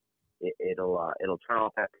 It'll turn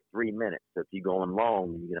off after 3 minutes. So if you go on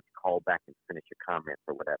long, you're gonna have to call back and finish your comments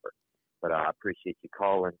or whatever. But I appreciate you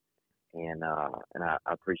calling, and I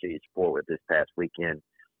appreciate your support with This Past Weekend.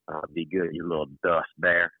 Be good, you little dust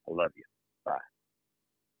bear. I love you. Bye.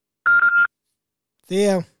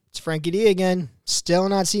 Theo, it's Frankie D again. Still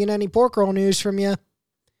not seeing any pork roll news from you.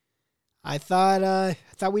 I thought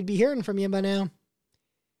we'd be hearing from you by now.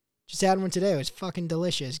 Just had one today. It was fucking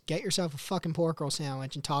delicious. Get yourself a fucking pork roll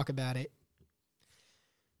sandwich and talk about it.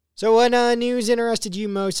 So what news interested you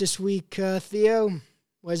most this week, Theo?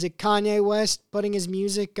 Was it Kanye West putting his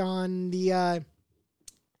music on the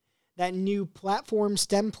that new platform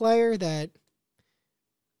Stem Player that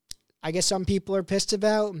I guess some people are pissed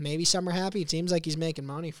about? Maybe some are happy. It seems like he's making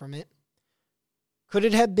money from it. Could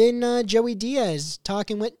it have been Joey Diaz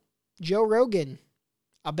talking with Joe Rogan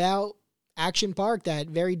about Action Park, that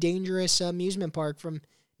very dangerous amusement park from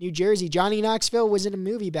New Jersey? Johnny Knoxville was in a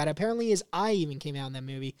movie about it. Apparently his eye even came out in that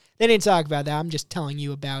movie. They didn't talk about that. I'm just telling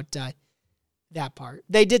you about that part.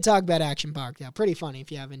 They did talk about Action Park, though. Pretty funny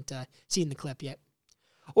if you haven't seen the clip yet.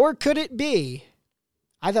 Or could it be,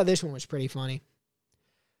 I thought this one was pretty funny.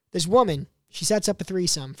 This woman, she sets up a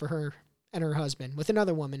threesome for her and her husband with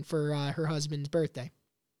another woman for her husband's birthday.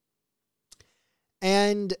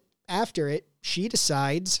 And after it, she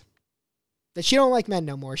decides that she don't like men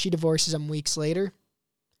no more. She divorces them weeks later.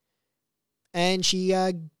 And she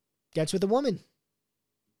gets with a woman.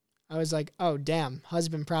 I was like, oh, damn.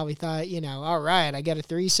 Husband probably thought, all right, I got a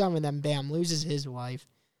threesome, and then bam, loses his wife.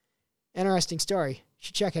 Interesting story. You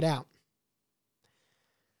should check it out.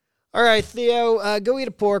 All right, Theo, go eat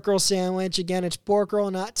a pork roll sandwich. Again, it's pork roll,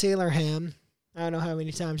 not Taylor ham. I don't know how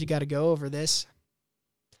many times you got to go over this.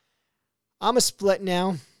 I'm a split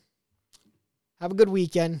now. Have a good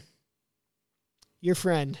weekend. Your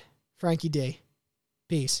friend, Frankie D.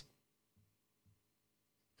 Peace.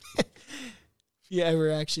 If you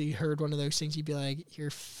ever actually heard one of those things, you'd be like, your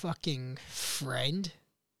fucking friend?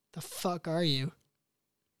 The fuck are you?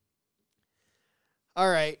 All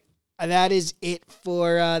right. That is it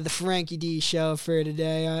for the Frankie D show for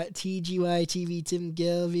today. TGY TV Tim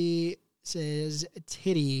Gilvey says,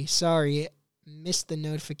 titty. Sorry, missed the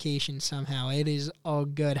notification somehow. It is all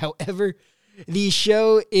good. However, the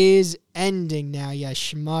show is ending now, ya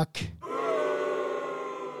schmuck.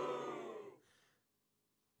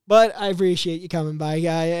 But I appreciate you coming by.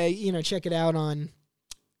 Check it out on,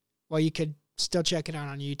 well, you could still check it out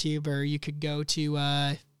on YouTube, or you could go to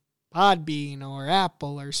Podbean or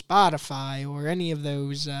Apple or Spotify or any of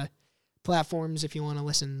those platforms if you want to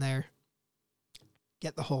listen there.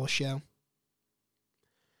 Get the whole show.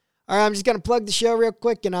 All right, I'm just going to plug the show real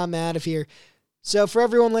quick, and I'm out of here. So for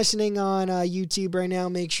everyone listening on YouTube right now,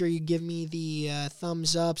 make sure you give me the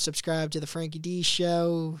thumbs up, subscribe to the Frankie D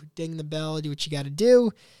Show, ding the bell, do what you got to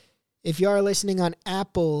do. If you are listening on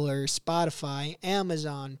Apple or Spotify,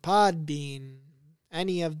 Amazon, Podbean,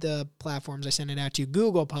 any of the platforms I send it out to,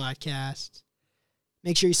 Google Podcasts,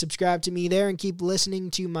 make sure you subscribe to me there and keep listening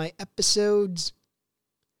to my episodes.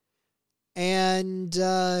 And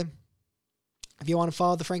if you want to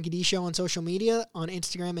follow the Frankie D Show on social media, on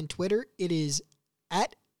Instagram and Twitter, it is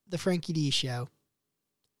at the Frankie D Show.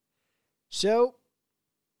 So,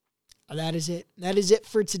 that is it. That is it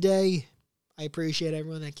for today. I appreciate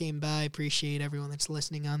everyone that came by. I appreciate everyone that's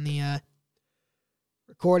listening on the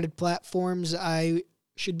recorded platforms. I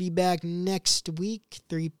should be back next week,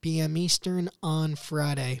 3 p.m. Eastern on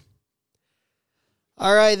Friday.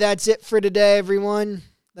 All right, that's it for today, everyone.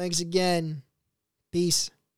 Thanks again. Peace.